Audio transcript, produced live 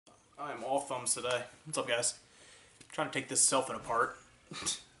I'm all thumbs today. What's up, guys? I'm trying to take this cell phone apart.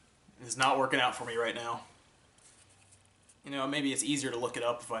 It's not working out for me right now. You know, maybe it's easier to look it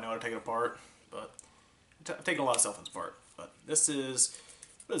up if I know how to take it apart, but I've taken a lot of cell phones apart. But this is,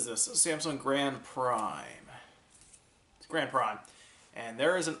 what is this? This is Samsung Grand Prime. It's Grand Prime. And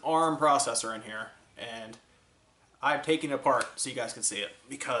there is an ARM processor in here, and I've taken it apart so you guys can see it,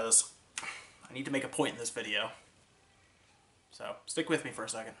 because I need to make a point in this video. So, stick with me for a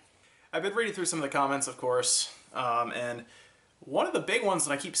second. I've been reading through some of the comments, of course, and one of the big ones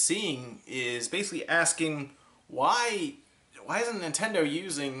that I keep seeing is basically asking why isn't Nintendo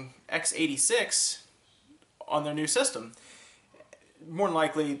using X86 on their new system? More than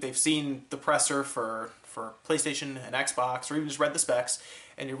likely, they've seen the presser for PlayStation and Xbox, or even just read the specs,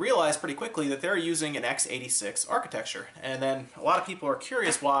 and you realize pretty quickly that they're using an X86 architecture. And then a lot of people are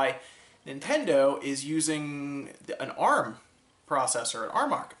curious why Nintendo is using an ARM processor, an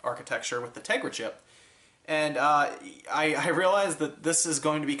ARM architecture with the Tegra chip. And I realized that this is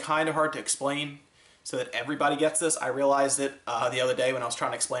going to be kind of hard to explain so that everybody gets this. I realized it the other day when I was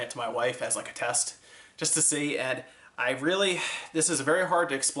trying to explain it to my wife as like a test, just to see, and this is very hard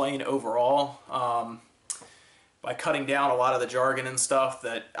to explain overall by cutting down a lot of the jargon and stuff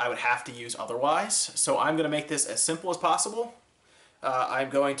that I would have to use otherwise. So I'm going to make this as simple as possible. I'm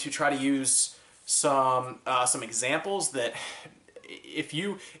going to try to use some examples that, if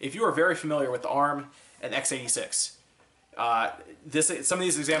you are very familiar with ARM and X86, some of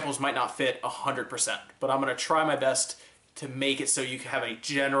these examples might not fit 100%, but I'm going to try my best to make it so you can have a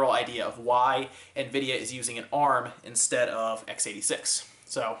general idea of why NVIDIA is using an ARM instead of X86.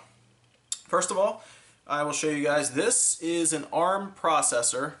 So, first of all, I will show you guys, this is an ARM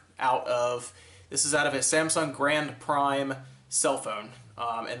processor this is out of a Samsung Grand Prime cell phone.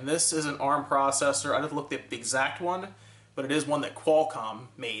 And this is an ARM processor. I didn't look at the exact one, but it is one that Qualcomm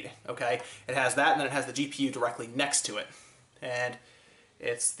made, okay? It has that, and then it has the GPU directly next to it. And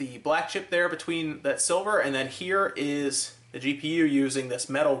it's the black chip there between that silver, and then here is the GPU using this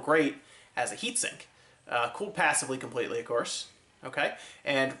metal grate as a heatsink. Cooled passively completely, of course, okay?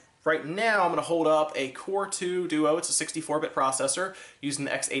 And right now I'm going to hold up a Core 2 Duo. It's a 64-bit processor using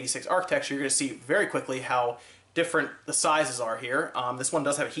the x86 architecture. You're going to see very quickly how different the sizes are here. This one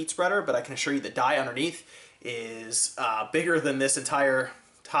does have a heat spreader, but I can assure you the die underneath is bigger than this entire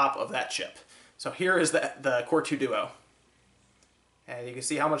top of that chip. So here is the Core 2 Duo. And you can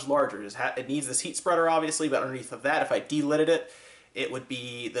see how much larger it is. It needs this heat spreader, obviously, but underneath of that, if I delitted it, it would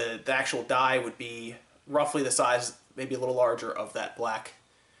be, the actual die would be roughly the size, maybe a little larger, of that black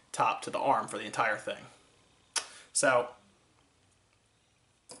top to the ARM for the entire thing. So,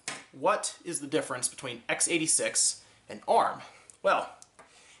 what is the difference between x86 and ARM? Well,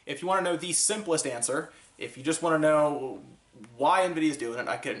 if you want to know the simplest answer, if you just want to know why NVIDIA is doing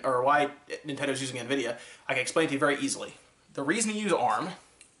it, or why Nintendo is using NVIDIA, I can explain to you very easily. The reason you use ARM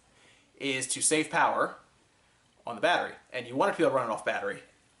is to save power on the battery, and you want it to be able to run it off battery.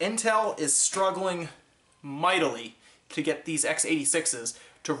 Intel is struggling mightily to get these x86s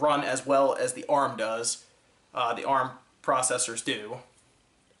to run as well as the ARM does, the ARM processors do,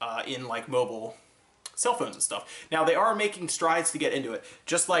 in like mobile cell phones and stuff. Now they are making strides to get into it,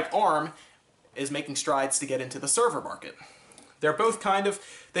 just like ARM is making strides to get into the server market. They're both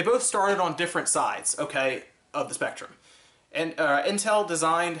they both started on different sides, okay, of the spectrum. And Intel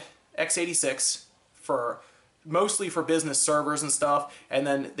designed x86 mostly for business servers and stuff, and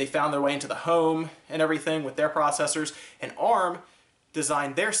then they found their way into the home and everything with their processors, and ARM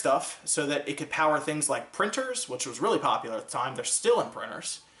designed their stuff so that it could power things like printers, which was really popular at the time. They're still in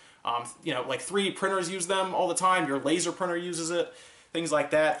printers. You know, like 3D printers use them all the time. Your laser printer uses it. Things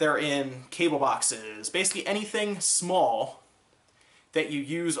like that. They're in cable boxes. Basically anything small that you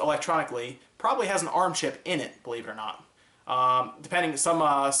use electronically probably has an ARM chip in it, believe it or not. Depending,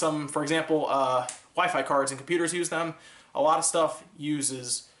 some, for example, Wi-Fi cards and computers use them. A lot of stuff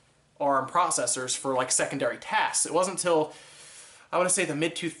uses ARM processors for like secondary tasks. It wasn't until, I want to say, the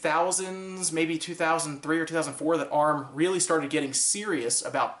mid-2000s, maybe 2003 or 2004, that ARM really started getting serious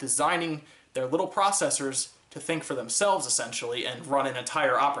about designing their little processors to think for themselves, essentially, and run an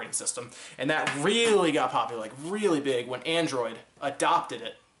entire operating system. And that really got popular, like really big, when Android adopted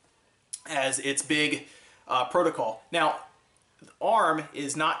it as its big protocol. Now, ARM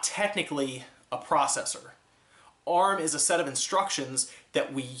is not technically a processor. ARM is a set of instructions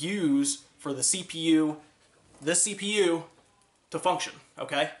that we use for the CPU, this CPU, to function,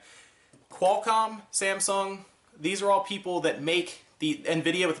 okay? Qualcomm, Samsung, these are all people that make the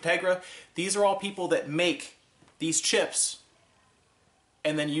NVIDIA with the Tegra, these are all people that make these chips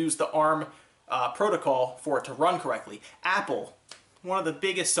and then use the ARM protocol for it to run correctly. Apple one of the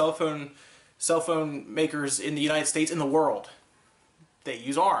biggest cell phone makers in the United States, in the world. They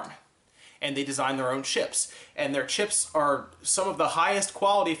use ARM, and they design their own chips. And their chips are some of the highest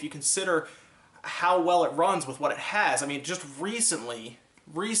quality if you consider how well it runs with what it has. I mean, just recently,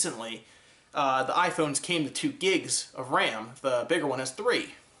 the iPhones came to 2 gigs of RAM. The bigger one has 3.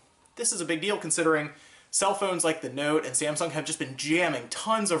 This is a big deal considering cell phones like the Note and Samsung have just been jamming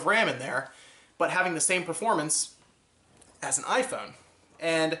tons of RAM in there, but having the same performance as an iPhone.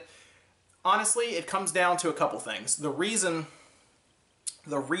 And honestly, it comes down to a couple things. The reason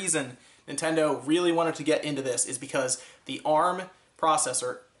Nintendo really wanted to get into this is because the ARM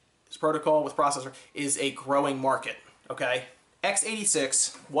processor, this protocol with processor, is a growing market, okay?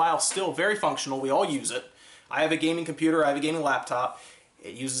 X86, while still very functional, we all use it. I have a gaming computer, I have a gaming laptop.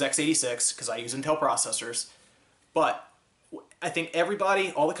 It uses X86 because I use Intel processors. But I think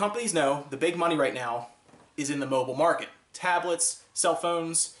everybody, all the companies know, the big money right now is in the mobile market. Tablets, cell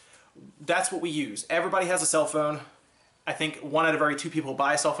phones, that's what we use. Everybody has a cell phone. I think 1 out of every 2 people who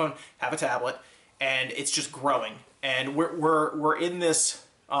buy a cell phone have a tablet, and it's just growing. And we're in this,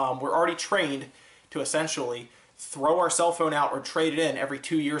 we're already trained to essentially throw our cell phone out or trade it in every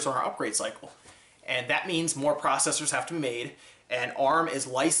 2 years on our upgrade cycle. And that means more processors have to be made, and ARM is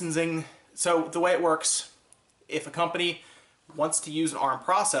licensing. So the way it works, if a company wants to use an ARM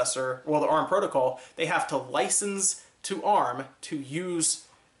processor, well, the ARM protocol, they have to license to ARM to use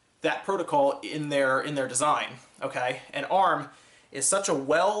that protocol in their design, okay? And ARM is such a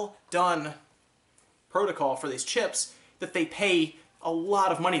well done protocol for these chips that they pay a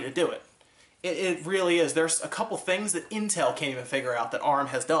lot of money to do it. It really is. There's a couple things that Intel can't even figure out that ARM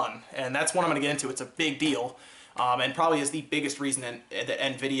has done, and that's one I'm going to get into. It's a big deal, and probably is the biggest reason that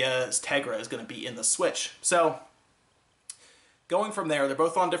NVIDIA's Tegra is going to be in the Switch. So going from there, they're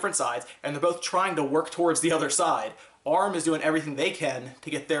both on different sides, and they're both trying to work towards the other side. ARM is doing everything they can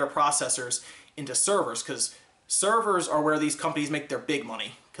to get their processors into servers, because servers are where these companies make their big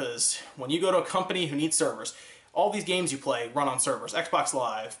money. Because when you go to a company who needs servers, all these games you play run on servers. Xbox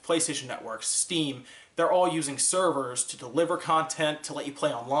Live, PlayStation Network, Steam, they're all using servers to deliver content, to let you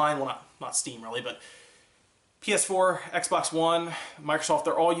play online. Well, not Steam really, but PS4, Xbox One, Microsoft,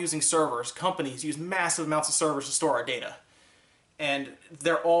 they're all using servers. Companies use massive amounts of servers to store our data. And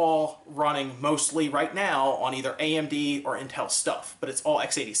they're all running mostly right now on either AMD or Intel stuff, but it's all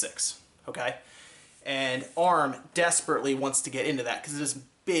X86, okay? And ARM desperately wants to get into that because it is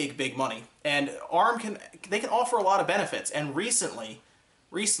big, big money. And ARM can offer a lot of benefits. And recently,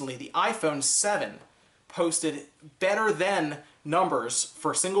 the iPhone 7 posted better than numbers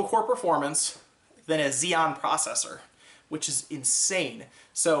for single core performance than a Xeon processor, which is insane.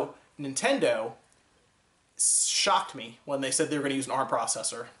 So Nintendo shocked me when they said they were going to use an ARM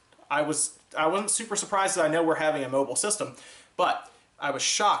processor. I wasn't super surprised that I know we're having a mobile system, but I was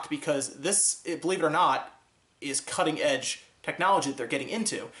shocked because this, believe it or not, is cutting edge technology that they're getting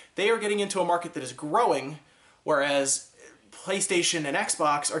into. They are getting into a market that is growing, whereas PlayStation and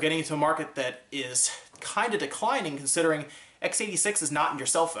Xbox are getting into a market that is kind of declining, considering X86 is not in your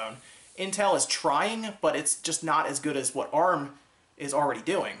cell phone. Intel is trying, but it's just not as good as what ARM is already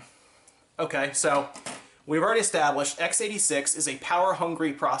doing. Okay, so we've already established X86 is a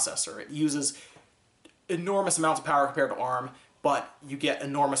power-hungry processor. It uses enormous amounts of power compared to ARM, but you get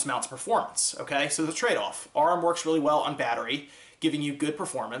enormous amounts of performance, okay? So the trade-off. ARM works really well on battery, giving you good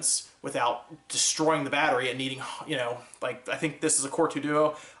performance without destroying the battery and needing, you know, like, I think this is a Core 2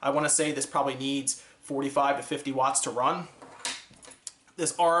 Duo. I want to say this probably needs 45 to 50 watts to run.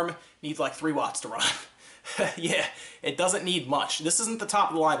 This ARM needs like 3 watts to run. Yeah, it doesn't need much. This isn't the top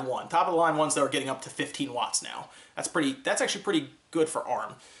of the line one. Top of the line ones that are getting up to 15 watts now. That's actually pretty good for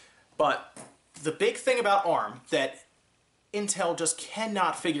ARM. But the big thing about ARM that Intel just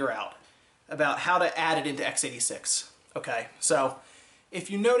cannot figure out about how to add it into x86. Okay, so if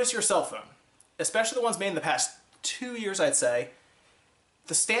you notice your cell phone, especially the ones made in the past 2 years, I'd say,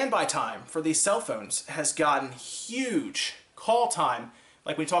 the standby time for these cell phones has gotten huge. Call time,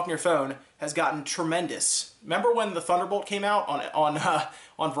 like when you talk on your phone, has gotten tremendous. Remember when the Thunderbolt came out on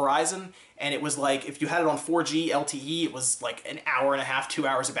Verizon, and it was like, if you had it on 4G LTE, it was like an hour and a half, 2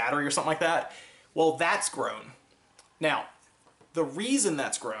 hours of battery or something like that? Well, that's grown. Now, the reason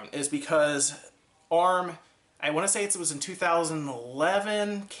that's grown is because ARM, I want to say it was in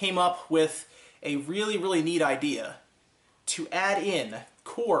 2011, came up with a really, really neat idea to add in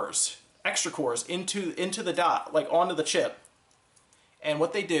cores, extra cores, into the dot, like onto the chip. And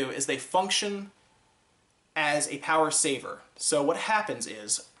what they do is they function as a power saver. So what happens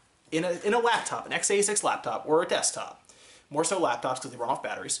is, in a laptop, an x86 laptop or a desktop, more so laptops because they run off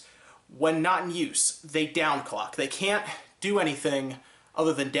batteries, when not in use, they downclock. They can't do anything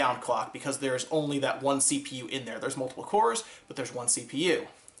other than downclock because there's only that one CPU in there. There's multiple cores, but there's one CPU.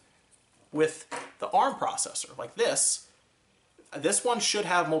 With the ARM processor, like this one should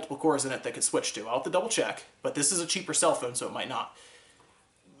have multiple cores in it that can switch to. I'll have to double check, but this is a cheaper cell phone, so it might not.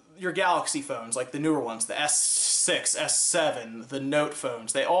 Your Galaxy phones, like the newer ones, the S6, S7, the Note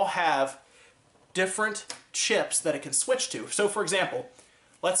phones, they all have different chips that it can switch to. So for example,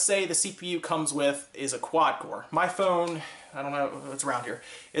 let's say the CPU comes with is a quad core. My phone, I don't know, it's around here,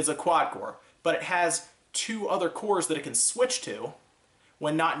 is a quad core, but it has 2 other cores that it can switch to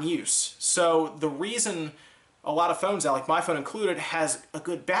when not in use. So the reason a lot of phones out, like my phone included, has a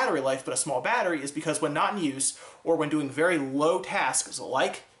good battery life but a small battery is because when not in use or when doing very low tasks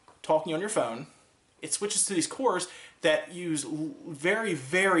like talking on your phone, it switches to these cores that use very,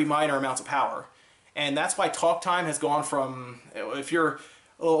 very minor amounts of power. And that's why talk time has gone from, if you're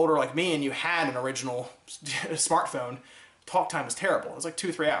a little older like me and you had an original smartphone, talk time was terrible. It was like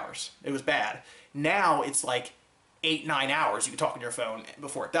 2-3 hours. It was bad. Now it's like 8-9 hours you can talk on your phone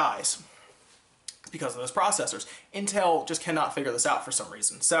before it dies because of those processors. Intel just cannot figure this out for some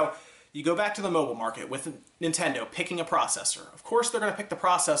reason. So you go back to the mobile market with Nintendo picking a processor. Of course they're going to pick the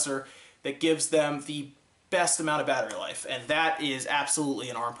processor that gives them the best amount of battery life, and that is absolutely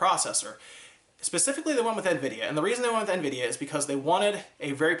an ARM processor. Specifically they went with NVIDIA, and the reason they went with NVIDIA is because they wanted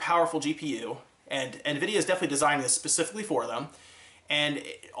a very powerful GPU, and NVIDIA is definitely designing this specifically for them. And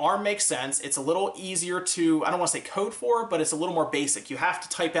ARM makes sense. It's a little easier to, I don't want to say code for, but it's a little more basic. You have to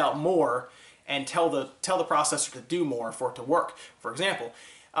type out more and tell the processor to do more for it to work. For example,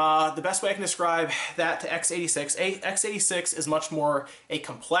 the best way I can describe that to X86, X86 is much more a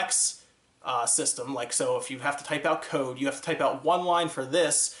complex system. Like, so if you have to type out code, you have to type out one line for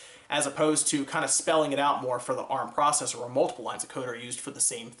this, as opposed to kind of spelling it out more for the ARM processor where multiple lines of code are used for the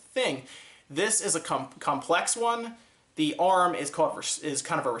same thing. This is a complex one. The ARM is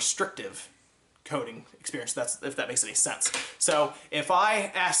kind of a restrictive coding experience, if that makes any sense. So if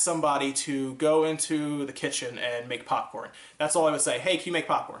I ask somebody to go into the kitchen and make popcorn, that's all I would say, hey, can you make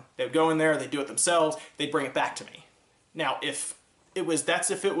popcorn? They would go in there, they'd do it themselves, they'd bring it back to me. Now, if it was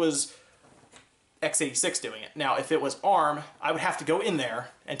X86 doing it. Now, if it was ARM, I would have to go in there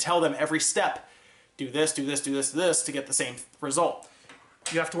and tell them every step, do this, do this, do this, do this, to get the same result.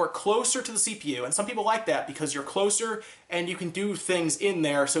 You have to work closer to the CPU, and some people like that because you're closer and you can do things in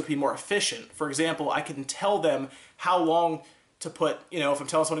there so it can be more efficient. For example, I can tell them how long to put, if I'm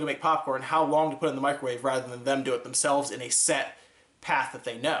telling someone to make popcorn, how long to put it in the microwave rather than them do it themselves in a set path that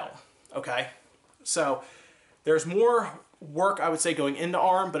they know, okay? So there's more work, I would say, going into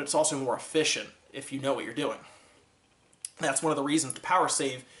ARM, but it's also more efficient if you know what you're doing. That's one of the reasons the power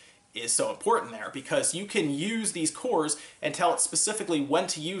save is so important there, because you can use these cores and tell it specifically when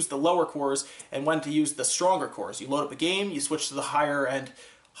to use the lower cores and when to use the stronger cores. You load up a game, you switch to the higher end,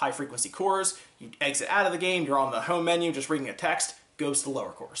 high frequency cores, you exit out of the game, you're on the home menu just reading a text, goes to the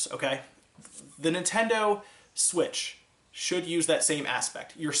lower cores, okay? The Nintendo Switch should use that same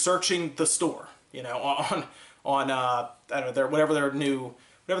aspect. You're searching the store, on I don't know, whatever the new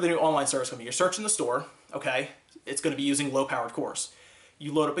online service is going to be. You're searching the store, okay? It's going to be using low-powered cores.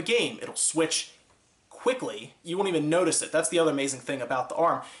 You load up a game, it'll switch quickly. You won't even notice it. That's the other amazing thing about the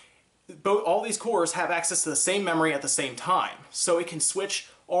ARM. All these cores have access to the same memory at the same time, so it can switch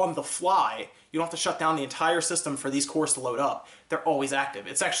on the fly. You don't have to shut down the entire system for these cores to load up. They're always active.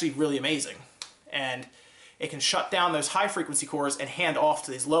 It's actually really amazing. And it can shut down those high-frequency cores and hand off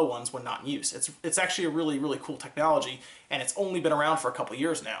to these low ones when not in use. It's actually a really, really cool technology, and it's only been around for a couple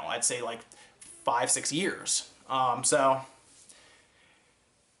years now. I'd say like 5-6 years. So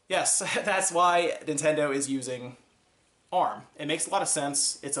yes, that's why Nintendo is using ARM. It makes a lot of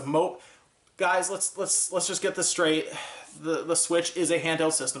sense. It's a guys, let's just get this straight. The Switch is a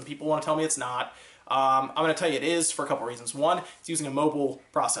handheld system. People want to tell me it's not. I'm going to tell you it is for a couple reasons. One, it's using a mobile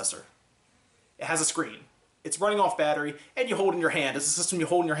processor. It has a screen. It's running off battery, and you hold it in your hand. It's a system you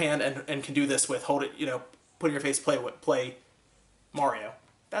hold in your hand and can do this with. Hold it, put it in your face, play Mario.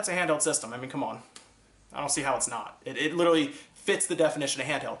 That's a handheld system. I mean, come on. I don't see how it's not. It literally fits the definition of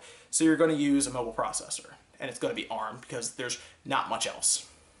handheld. So you're going to use a mobile processor, and it's going to be ARM because there's not much else.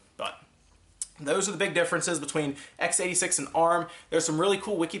 But those are the big differences between X86 and ARM. There's some really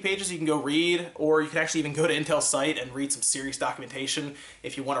cool wiki pages you can go read, or you can actually even go to Intel's site and read some serious documentation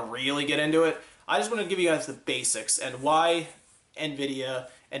if you want to really get into it. I just wanted to give you guys the basics and why NVIDIA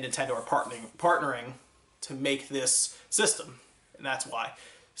and Nintendo are partnering to make this system, and that's why.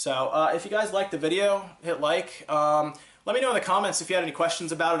 So if you guys liked the video, hit like. Let me know in the comments if you had any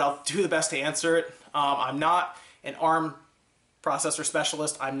questions about it. I'll do the best to answer it. I'm not an ARM processor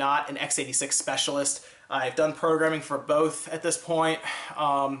specialist. I'm not an X86 specialist. I've done programming for both at this point,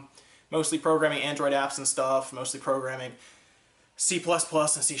 mostly programming Android apps and stuff, mostly programming C++ and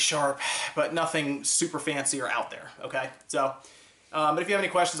C#, but nothing super fancy or out there, okay? So, but if you have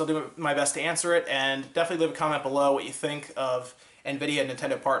any questions, I'll do my best to answer it, and definitely leave a comment below what you think of NVIDIA and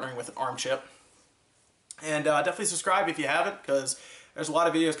Nintendo partnering with an ARM chip. And definitely subscribe if you haven't, because there's a lot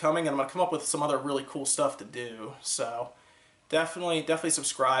of videos coming, and I'm going to come up with some other really cool stuff to do. So definitely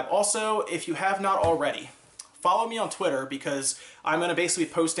subscribe. Also, if you have not already, follow me on Twitter, because I'm going to basically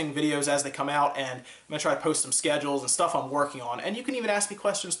be posting videos as they come out, and I'm going to try to post some schedules and stuff I'm working on. And you can even ask me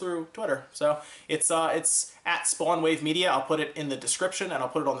questions through Twitter. So it's at SpawnWave Media. I'll put it in the description, and I'll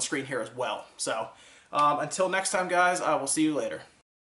put it on the screen here as well. So until next time, guys, I will see you later.